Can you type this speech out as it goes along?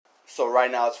So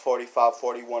right now it's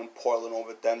 45-41 Portland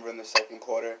over Denver in the second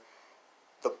quarter.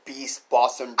 The Beast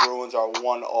Boston Bruins are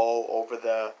 1-0 over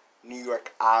the New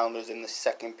York Islanders in the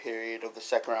second period of the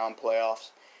second round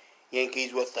playoffs.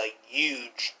 Yankees with a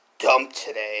huge dump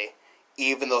today,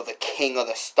 even though the king of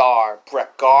the star,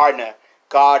 Brett Gardner,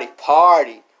 Gotti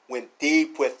Party, went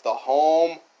deep with the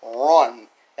home run.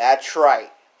 That's right.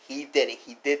 He did it.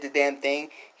 He did the damn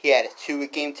thing. He had a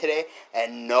 2-week game today,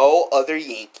 and no other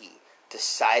Yankee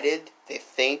decided they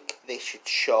think they should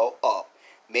show up.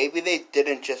 Maybe they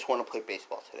didn't just want to play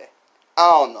baseball today. I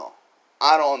don't know.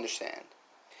 I don't understand.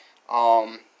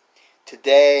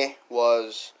 Today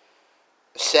was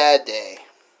a sad day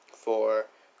for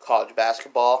college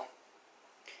basketball.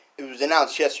 It was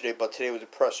announced yesterday, but today was a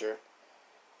presser.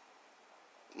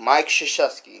 Mike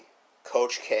Krzyzewski,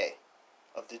 Coach K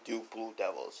of the Duke Blue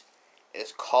Devils,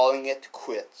 is calling it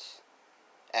quits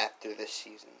after this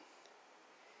season.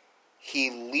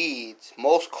 He leads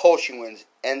most coaching wins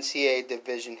NCAA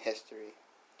division history.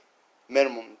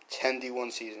 Minimum 10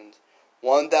 D1 seasons.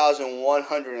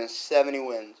 1,170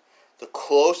 wins. The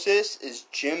closest is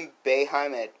Jim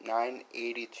Boeheim at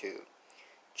 982.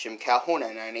 Jim Calhoun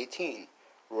at 918.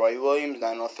 Roy Williams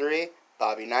 903.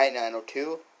 Bobby Knight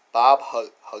 902. Bob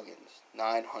Huggins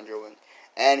 900 wins.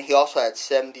 And he also had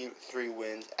 73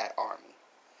 wins at Army.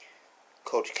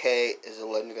 Coach K is a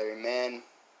legendary man.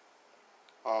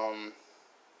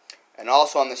 And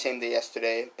also on the same day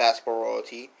yesterday, basketball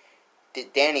royalty,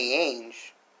 Danny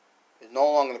Ainge is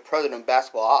no longer the president of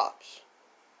basketball ops.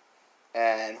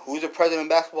 And who's the president of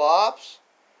basketball ops?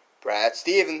 Brad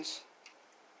Stevens.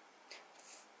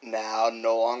 Now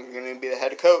no longer going to be the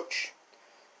head coach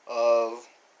of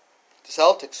the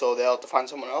Celtics, so they'll have to find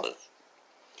someone else.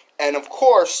 And of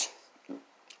course,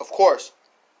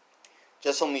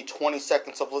 just only 20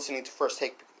 seconds of listening to First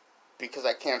Take because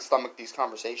I can't stomach these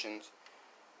conversations.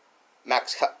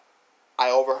 I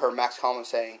overheard Max Kellerman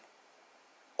saying,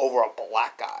 over a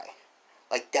black guy.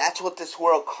 Like, that's what this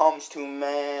world comes to,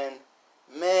 man.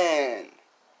 Man.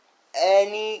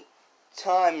 Any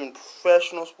time in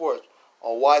professional sports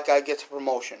a white guy gets a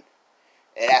promotion,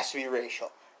 it has to be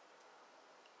racial.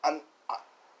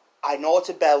 I know it's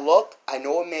a bad look. I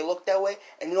know it may look that way.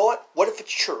 And you know what? What if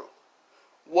it's true?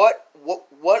 What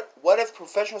if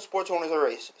professional sports owners are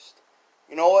racist?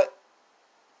 You know what?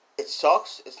 It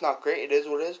sucks. It's not great. It is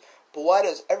what it is. But why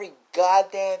does every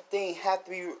goddamn thing have to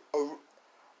be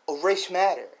a race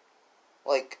matter?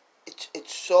 Like,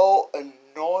 it's so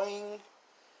annoying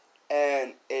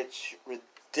and it's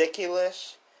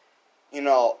ridiculous. You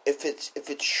know, if it's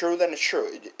true, then it's true.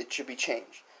 It should be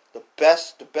changed. The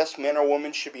best man or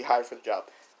woman should be hired for the job.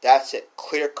 That's it.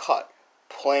 Clear cut.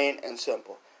 Plain and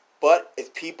simple. But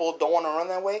if people don't want to run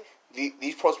that way,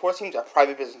 these pro sports teams are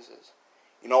private businesses.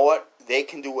 You know what? They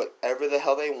can do whatever the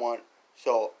hell they want.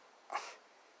 So,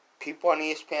 people on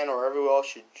ESPN or everywhere else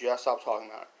should just stop talking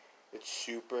about it. It's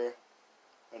super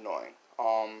annoying.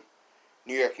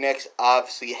 New York Knicks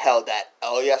obviously held that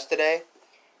L yesterday,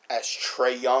 as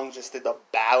Trae Young just did the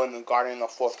bow in the Garden in the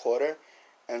fourth quarter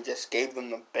and just gave them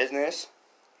the business.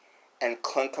 And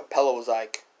Clint Capella was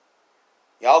like,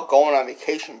 y'all going on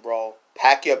vacation, bro.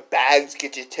 Pack your bags,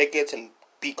 get your tickets, and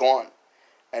be gone.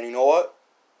 And you know what?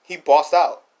 He bossed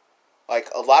out. Like,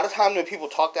 a lot of times when people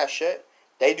talk that shit,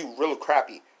 they do really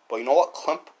crappy. But you know what?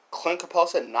 Clint Capella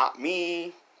said, not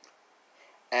me.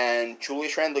 And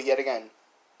Julius Randle, yet again,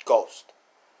 ghost.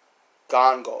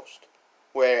 Gone ghost.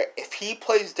 Where, if he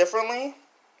plays differently,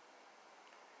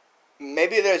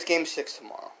 maybe there's Game 6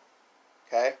 tomorrow.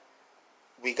 Okay?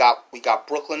 We got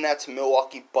Brooklyn Nets,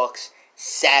 Milwaukee Bucks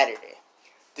Saturday.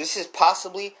 This is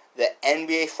possibly the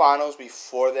NBA Finals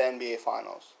before the NBA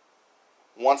Finals.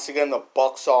 Once again, the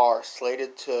Bucks are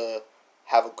slated to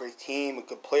have a great team, a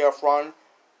good playoff run,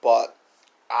 but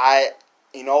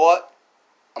you know what?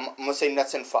 I'm going to say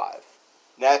Nets in 5.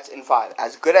 Nets in 5.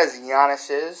 As good as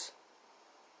Giannis is,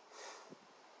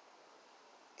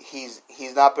 he's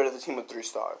not better than the team with 3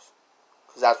 stars.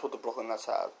 Because that's what the Brooklyn Nets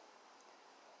have.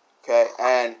 Okay,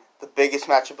 and the biggest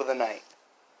matchup of the night.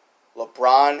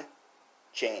 LeBron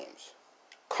James.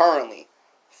 Currently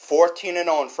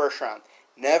 14-0 in first round.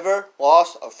 Never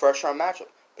lost a first round matchup.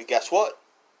 But guess what?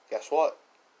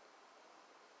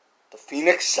 The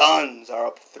Phoenix Suns are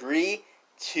up 3-2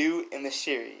 in the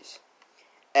series.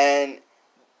 And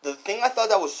the thing I thought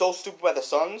that was so stupid by the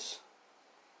Suns,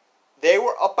 they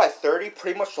were up by 30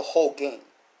 pretty much the whole game.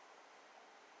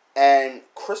 And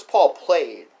Chris Paul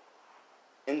played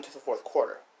into the fourth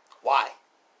quarter. Why?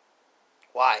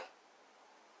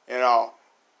 You know,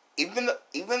 even though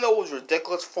it was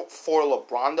ridiculous for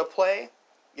LeBron to play,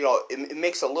 you know, it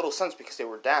makes a little sense because they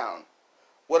were down.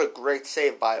 what a great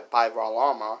save by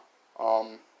Varlamov.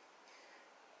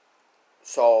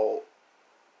 So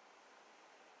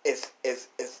if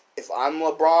I'm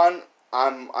LeBron,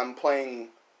 I'm playing,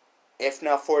 if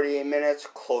not 48 minutes,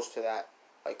 close to that,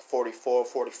 like 44,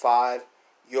 45.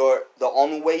 The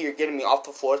only way you're getting me off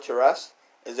the floor to rest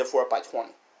is if we're up by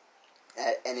 20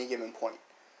 at any given point.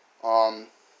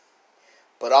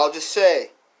 But I'll just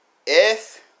say,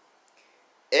 if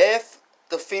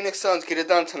the Phoenix Suns get it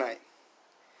done tonight,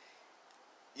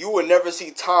 you would never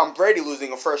see Tom Brady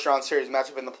losing a first-round series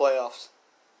matchup in the playoffs.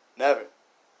 Never.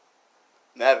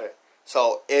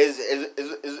 So, is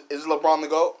LeBron the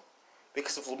GOAT?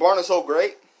 Because if LeBron is so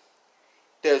great,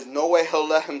 there's no way he'll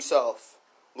let himself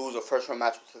lose a first-round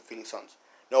matchup to the Phoenix Suns.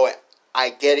 No way. I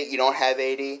get it. You don't have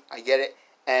AD. I get it.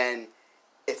 And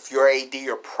if you're AD,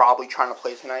 you're probably trying to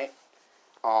play tonight.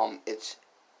 It's,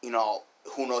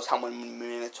 who knows how many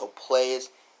minutes he'll plays.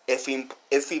 If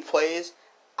he plays,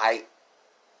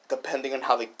 depending on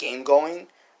how the game going,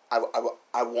 I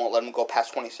won't let him go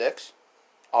past 26.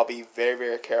 I'll be very,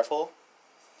 very careful.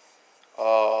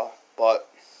 But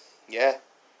yeah.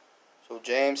 So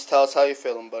James, tell us how you're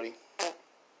feeling, buddy.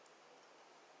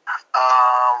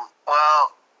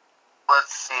 Well,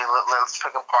 let's see. Let's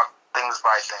pick apart things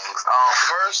by things.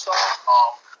 First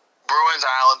off, Bruins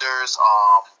Islanders 1-0.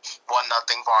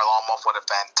 Varlamov with a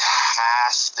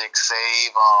fantastic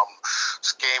save.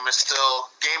 This game is still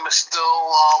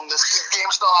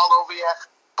not over yet,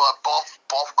 but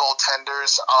both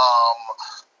goaltenders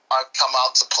are come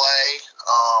out to play.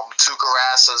 Tuukka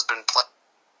Rask has been playing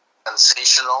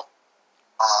sensational.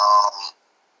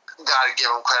 Gotta give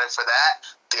him credit for that.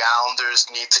 The Islanders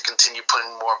need to continue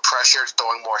putting more pressure,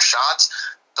 throwing more shots.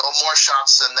 Throw more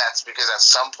shots to the nets, because at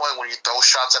some point when you throw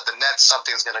shots at the net,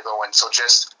 something's going to go in. So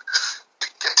just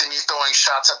continue throwing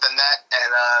shots at the net,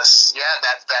 and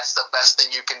that's the best thing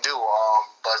you can do.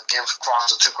 But give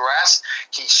props to Tuukka Rask.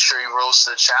 He rose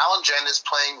to the challenge and is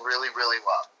playing really, really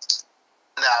well.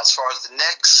 Now, as far as the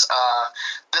Knicks,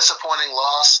 disappointing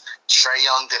loss. Trae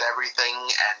Young did everything,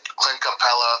 and Clint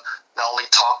Capella not only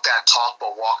talked that talk,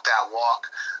 but walked that walk.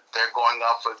 They're going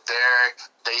up with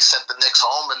they sent the Knicks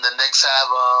home, and the Knicks have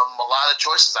a lot of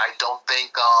choices. I don't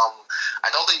think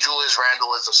Julius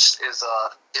Randle is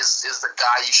the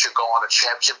guy you should go on a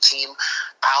championship team.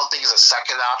 I don't think he's a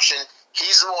second option.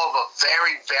 He's more of a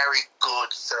very, very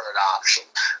good third option.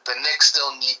 The Knicks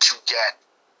still need to get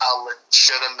a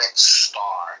legitimate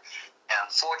star,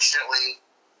 and unfortunately,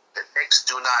 the Knicks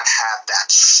do not have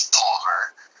that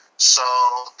star. So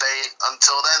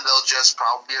until then, they'll just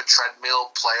probably be a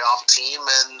treadmill playoff team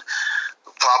and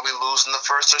probably lose in the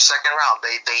first or second round.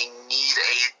 They need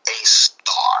a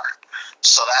star.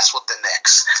 So that's what the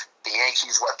Knicks. The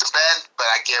Yankees wet the bed, but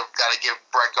gotta give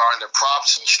Brett Gardner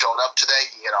props. He showed up today.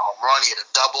 He hit a home run. He hit a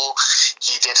double.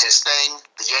 He did his thing.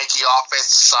 The Yankee offense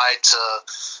decided to,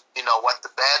 wet the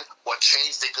bed. What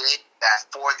changed the game? That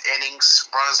fourth innings,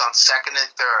 runners on second and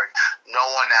third, no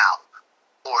one out.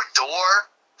 Odor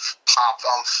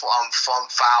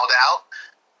fouled out,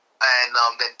 and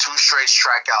then two straight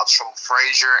strikeouts from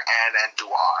Frazier and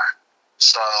Andujar.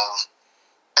 So,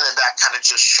 and then that kind of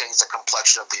just changed the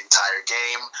complexion of the entire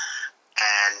game.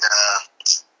 And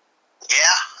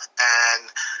and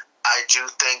I do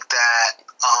think that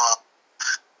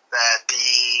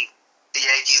the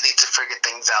Yankees need to figure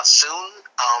things out soon.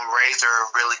 Rays are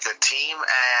a really good team,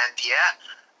 and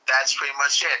that's pretty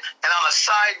much it. And on a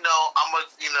side note,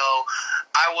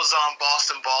 I was on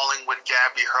Boston Balling with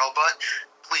Gabby Hurlbut.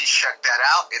 Please check that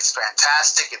out. It's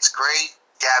fantastic. It's great.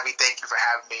 Gabby, thank you for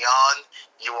having me on.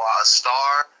 You are a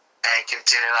star. And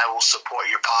continue, I will support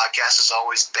your podcast as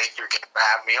always. Thank you again for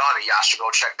having me on. And y'all should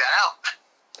go check that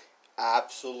out.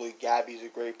 Absolutely. Gabby's a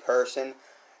great person.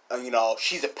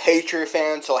 She's a Patriot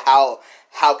fan, so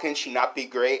how can she not be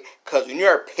great? Because when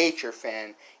you're a Patriot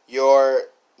fan, you're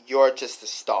just a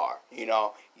star.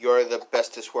 You're the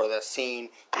best this world has seen.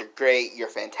 You're great. You're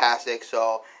fantastic.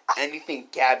 So anything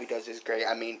Gabby does is great.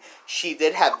 I mean, she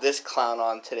did have this clown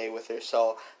on today with her,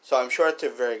 so I'm sure it's a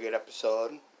very good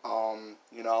episode.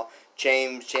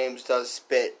 James does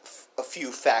spit a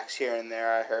few facts here and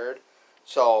there, I heard.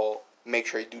 So make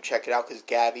sure you do check it out, because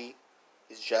Gabby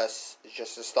is just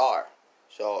a star.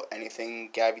 So anything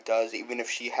Gabby does, even if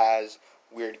she has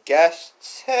weird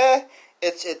guests,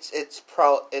 it's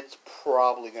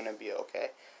probably gonna be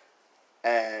okay.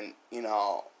 And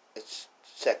it's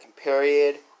second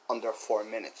period, under 4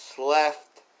 minutes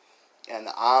left, and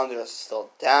the Islanders are still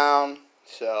down.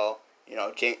 So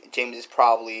James is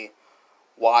probably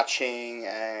watching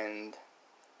and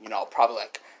probably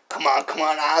like, come on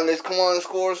Islanders, come on,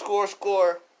 score.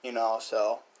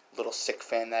 So little sick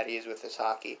fan that he is with his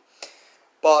hockey.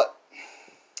 But,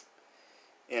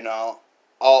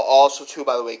 also, too,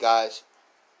 by the way, guys,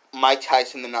 Mike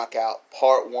Tyson, The Knockout,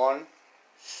 Part 1,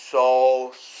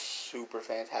 so super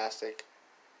fantastic.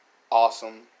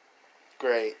 Awesome.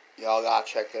 Great. Y'all gotta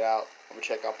check it out. I'm gonna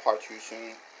check out Part 2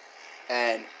 soon.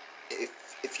 And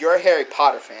if you're a Harry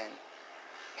Potter fan,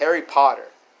 Harry Potter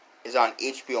is on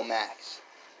HBO Max.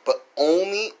 But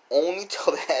only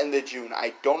till the end of June.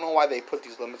 I don't know why they put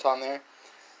these limits on there.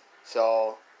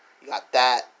 So, you got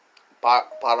that.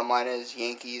 Bottom line is,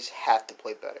 Yankees have to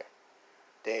play better.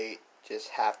 They just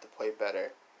have to play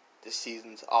better. This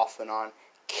season's off and on.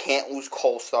 Can't lose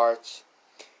Cole starts.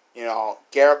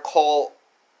 Garrett Cole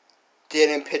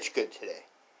didn't pitch good today.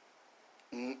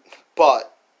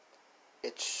 But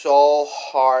it's so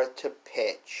hard to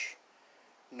pitch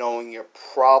knowing you're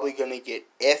probably going to get,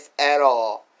 if at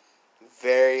all,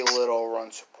 very little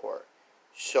run support.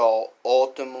 So,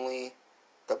 ultimately,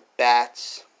 the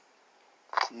bats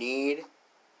need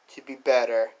to be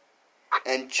better.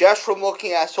 And just from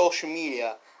looking at social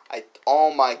media,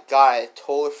 oh my god, I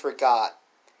totally forgot.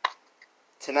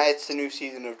 Tonight's the new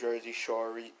season of Jersey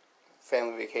Shore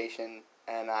Family Vacation,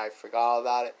 and I forgot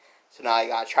about it. So now I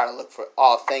gotta try to look for.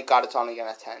 Oh, thank God it's on again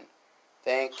at 10.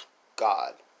 Thank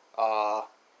God.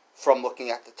 From looking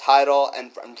at the title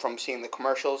and from seeing the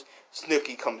commercials,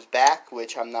 Snooki comes back,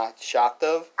 which I'm not shocked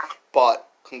of. But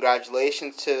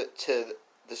congratulations to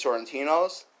the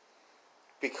Sorrentinos,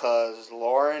 because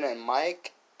Lauren and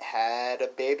Mike had a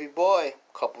baby boy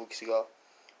a couple weeks ago.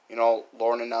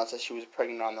 Lauren announced that she was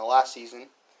pregnant on the last season.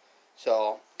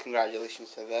 So,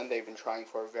 congratulations to them. They've been trying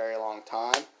for a very long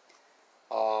time.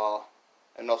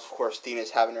 And also, of course,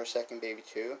 Dina's having her second baby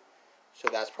too. So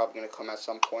that's probably going to come at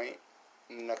some point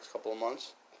in the next couple of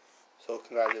months. So,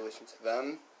 congratulations to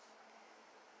them.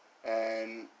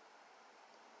 And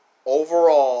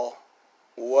overall,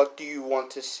 what do you want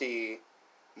to see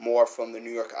more from the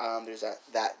New York Islanders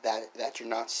that you're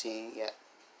not seeing yet?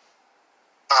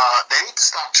 They need to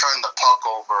stop turning the puck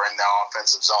over in the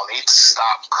offensive zone. They need to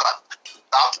stop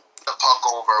the puck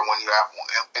over when you have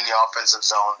in the offensive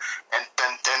zone, and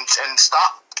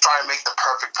stop trying to make the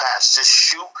perfect pass. Just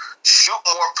shoot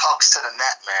more pucks to the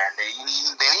net, man. They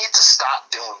need to stop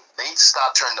doing. They need to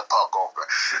stop turning the puck over,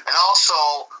 and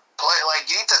also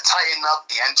you need to tighten up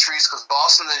the entries, because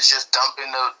Boston is just dumping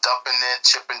it,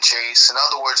 chip and chase. In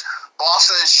other words,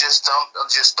 Boston is just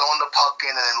throwing the puck in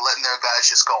and then letting their guys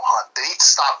just go hunt. They need to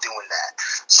stop doing that.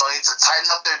 So they need to tighten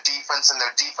up their defense in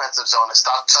their defensive zone and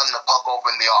stop turning the puck over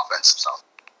in the offensive zone.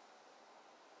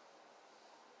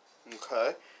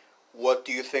 Okay. What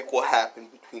do you think will happen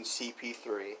between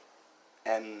CP3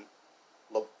 and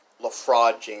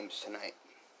LaFraud James tonight?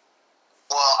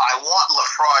 Well, I want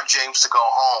LaFraud James to go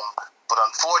home, but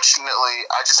unfortunately,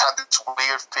 I just have this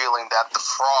weird feeling that the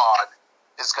fraud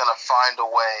is going to find a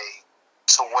way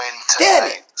to win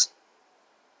tonight.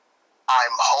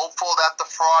 I'm hopeful that the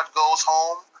fraud goes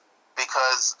home,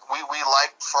 because we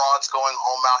like frauds going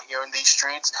home out here in these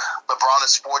streets. LeBron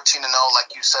is 14-0,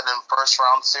 like you said in the first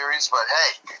round series, but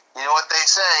hey, you know what they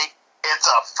say?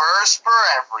 It's a first for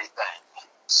everything.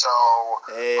 So,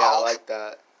 hey, I like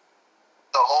that.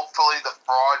 So hopefully the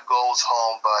fraud goes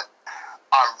home, but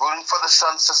I'm rooting for the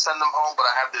Suns to send them home, but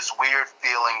I have this weird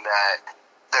feeling that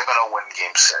they're going to win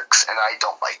Game 6, and I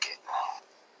don't like it.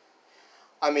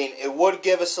 I mean, it would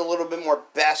give us a little bit more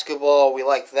basketball. We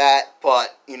like that,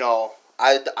 but,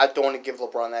 I don't want to give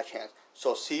LeBron that chance.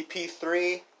 So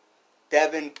CP3,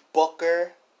 Devin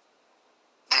Booker,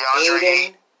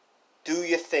 Aiden, do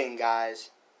your thing, guys.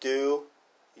 Do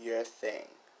your thing.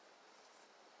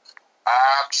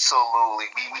 Absolutely.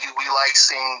 We like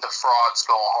seeing the frauds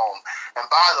go home. And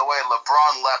by the way,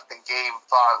 LeBron left in Game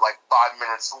 5, 5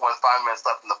 minutes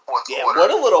left in the fourth quarter. Yeah, what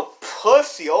a little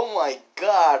pussy. Oh my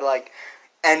God.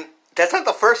 And that's not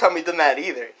the first time he's done that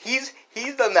either. He's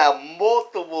done that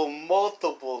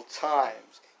multiple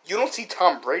times. You don't see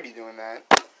Tom Brady doing that.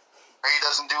 Brady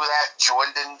doesn't do that.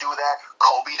 Jordan didn't do that.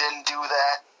 Kobe didn't do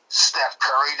that. Steph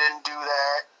Curry didn't do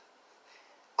that.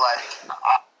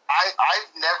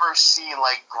 I've never seen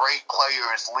great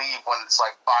players leave when it's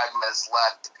 5 minutes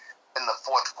left in the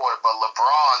fourth quarter. But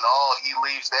LeBron, he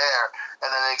leaves there,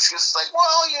 and then the excuse is I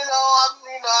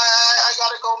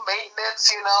gotta go maintenance.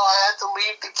 I had to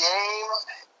leave the game.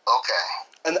 Okay.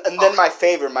 And then my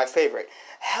favorite.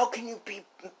 How can you be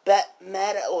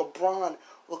mad at LeBron?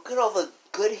 Look at all the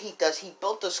good he does. He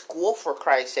built a school, for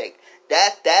Christ's sake.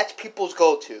 That's people's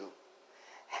go-to.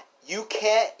 You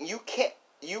can't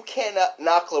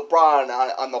knock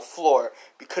LeBron on the floor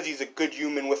because he's a good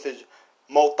human with his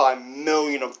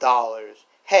multi-million of dollars.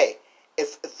 Hey,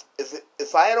 if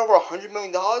I had over $100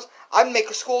 million, I'd make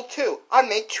a school too. I'd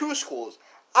make 2 schools.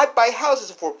 I buy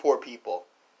houses for poor people.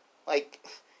 Like,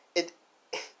 it.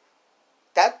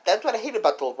 That's what I hate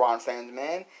about the LeBron fans,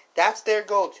 man. That's their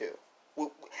go-to.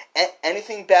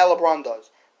 Anything bad LeBron does,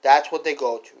 that's what they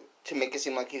go to make it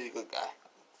seem like he's a good guy.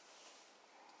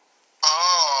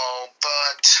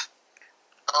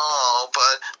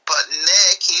 But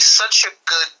Nick, he's such a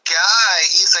good guy.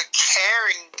 He's a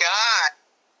caring guy.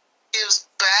 He gives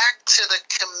back to the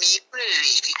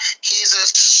community. He's a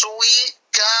sweet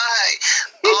guy.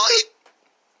 Oh,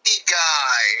 he's a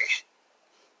guy.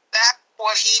 That's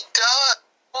what he does.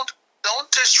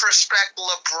 Don't disrespect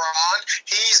LeBron.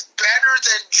 He's better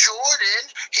than Jordan.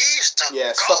 He's the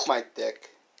GOAT. Suck my dick.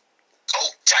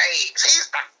 GOAT James. He's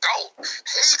the GOAT.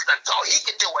 He's the GOAT. He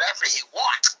can do whatever he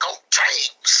wants. GOAT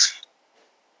James.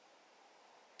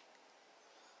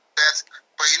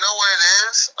 But you know what it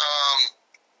is?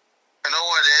 You know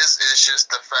what it is? It's just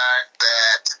the fact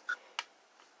that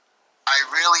I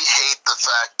really hate the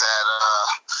fact that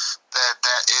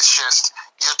that it's just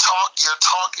you're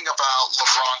talking about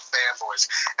LeBron fanboys,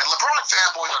 and LeBron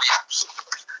fanboys are the absolute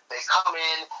worst. They come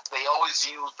in, they always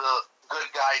use the good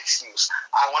guy excuse.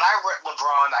 When I read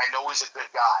LeBron, I know he's a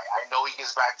good guy. I know he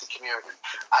gives back to the community.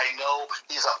 I know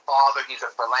he's a father. He's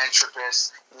a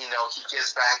philanthropist. You know, he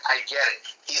gives back. I get it.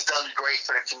 He's done great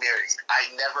for the community. I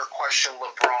never question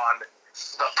LeBron,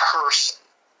 the person.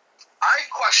 I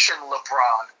question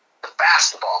LeBron, the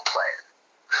basketball player.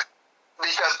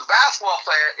 Because the basketball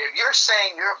player, if you're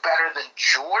saying you're better than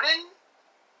Jordan,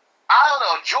 I don't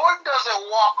know. Jordan doesn't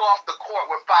walk off the court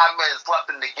with 5 minutes left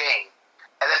in the game,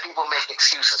 and then people make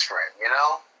excuses for him, you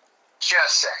know?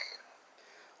 Just saying.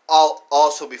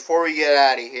 Also, before we get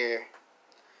out of here,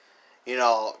 you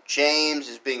know, James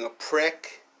is being a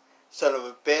prick, son of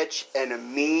a bitch, and a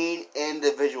mean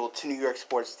individual to New York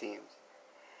sports teams.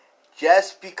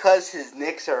 Just because his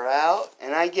Knicks are out,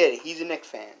 and I get it, he's a Knicks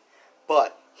fan,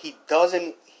 but he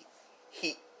doesn't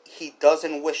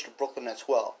wish the Brooklyn Nets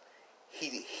well.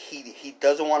 He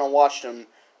doesn't want to watch them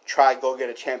try to go get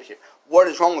a championship. What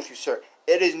is wrong with you, sir?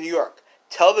 It is New York.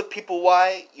 Tell the people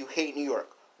why you hate New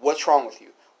York. What's wrong with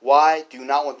you? Why do you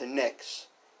not want the Knicks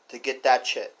to get that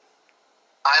shit?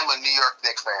 I'm a New York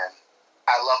Knicks fan.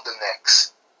 I love the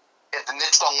Knicks. If the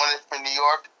Knicks don't win it for New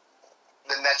York,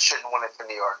 the Nets shouldn't win it for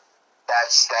New York.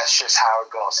 That's just how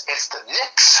it goes. It's the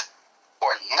Knicks or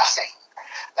nothing.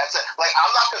 That's it. Like,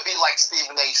 I'm not going to be like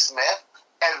Stephen A. Smith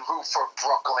and root for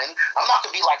Brooklyn. I'm not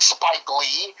going to be like Spike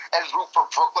Lee and root for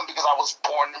Brooklyn because I was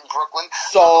born in Brooklyn.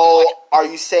 So, are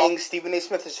you saying Stephen A.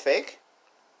 Smith is fake?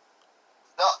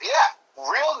 No, yeah.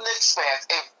 Real Knicks fans,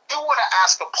 if you were to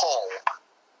ask a poll,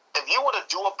 if you were to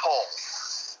do a poll,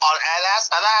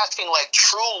 I'm asking like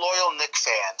true loyal Knicks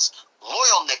fans,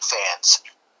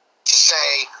 to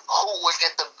say who would,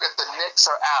 if the Knicks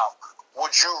are out,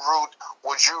 would you root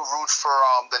for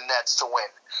the Nets to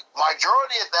win?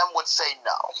 Majority of them would say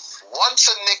no. Once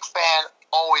a Knicks fan,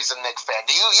 always a Knicks fan.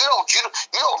 You don't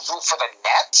root for the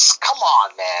Nets? Come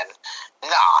on, man.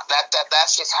 Nah,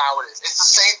 that's just how it is. It's the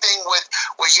same thing with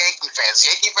Yankee fans.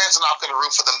 Yankee fans are not going to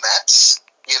root for the Mets.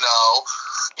 You know,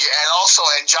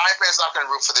 and Giant fans are not going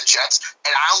to root for the Jets,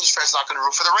 and Islanders fans are not going to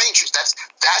root for the Rangers. That's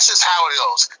just how it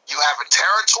goes. You have a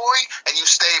territory, and you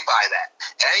stay by that.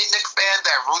 Any Knicks fan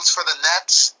that roots for the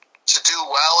Nets to do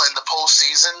well in the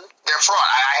postseason, they're fraud.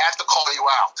 I have to call you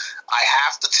out. I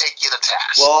have to take you to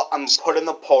task. Well, I'm putting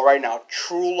the poll right now.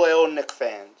 True loyal Knicks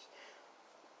fans,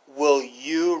 will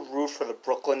you root for the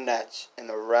Brooklyn Nets in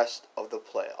the rest of the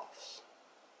playoffs?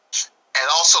 And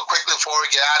also, quickly before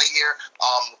we get out of here,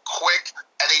 quick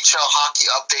NHL hockey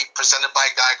update presented by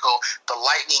Geico. The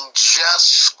Lightning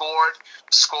just scored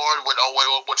with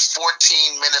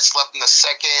 14 minutes left in the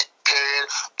second period.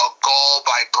 A goal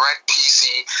by Brett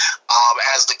Pesce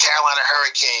as the Carolina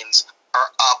Hurricanes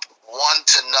are up 1-0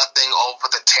 over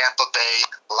the Tampa Bay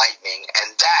Lightning.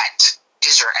 And that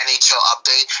is your NHL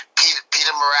update.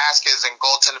 Peter Mrazek is in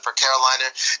goaltending for Carolina,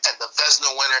 and the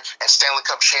Vezina winner and Stanley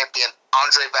Cup champion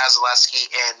Andrei Vasilevskiy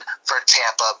in for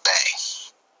Tampa Bay.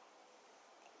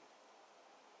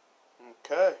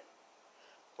 Okay.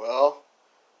 Well,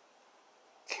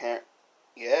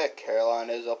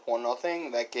 Carolina is up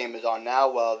 1-0. That game is on now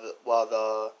while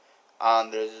the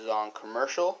Islanders is on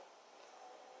commercial.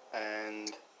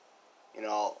 And you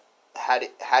know, how do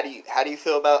you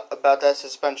feel about that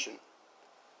suspension?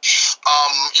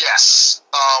 Yes.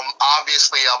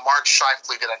 Obviously, Mark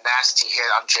Scheifele did a nasty hit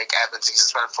on Jake Evans. He's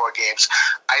suspended 4 games.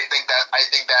 I think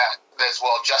that that's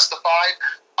well justified.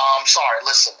 I'm sorry,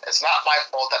 listen, it's not my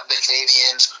fault that the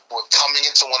Canadians were coming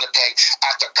into Winnipeg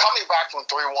after coming back from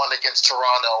 3-1 against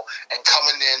Toronto and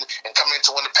coming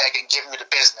into Winnipeg and giving you the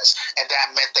business. And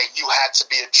that meant that you had to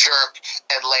be a jerk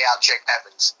and lay out Jake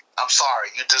Evans. I'm sorry,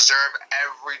 you deserve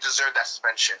that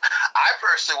suspension. I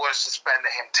personally would have suspended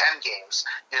him 10 games.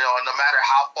 You know, and no matter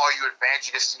how far you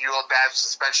advance, that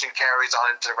suspension carries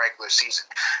on into the regular season.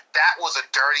 That was a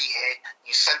dirty hit.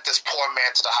 You sent this poor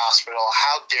man to the hospital.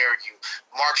 How dare you?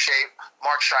 Mark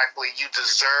Scheifele, you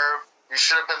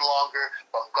should have been longer,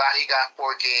 but I'm glad he got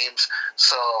 4 games.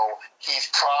 So he's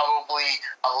probably,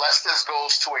 unless this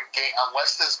goes to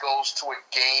a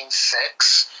game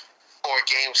 6 or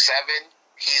game 7,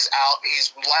 he's out.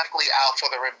 He's likely out for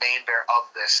the remainder of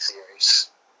this series.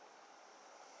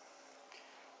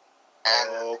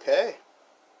 Okay.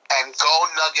 And go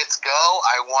Nuggets, go!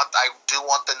 I do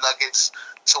want the Nuggets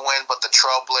to win, but the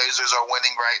Trailblazers are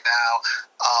winning right now.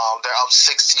 They're up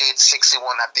 68-61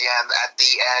 at the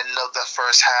end of the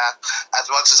first half. As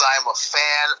much as I am a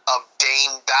fan of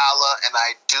Dame Dollar, and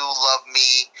I do love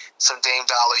me some Dame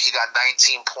Dollar, he got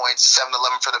 19 points,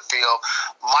 7-11 for the field.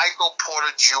 Michael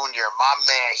Porter Jr., my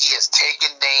man, he is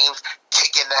taking names,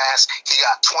 kicking ass. He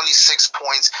got 26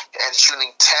 points and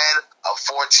shooting 10 of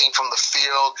 14 from the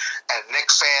field. And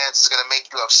Knicks fans is going to make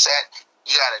you upset.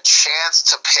 You had a chance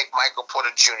to pick Michael Porter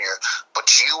Jr., but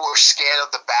you were scared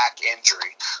of the back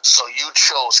injury. So you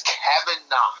chose Kevin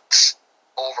Knox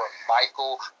over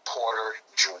Michael Porter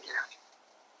Jr.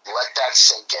 Let that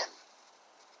sink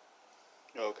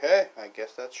in. Okay, I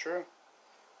guess that's true.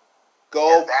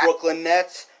 Go Brooklyn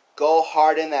Nets. Go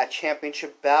hard in that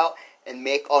championship bout and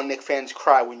make all Knicks fans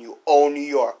cry when you own New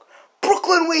York.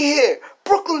 Brooklyn, we here.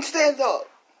 Brooklyn, stand up.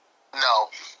 No.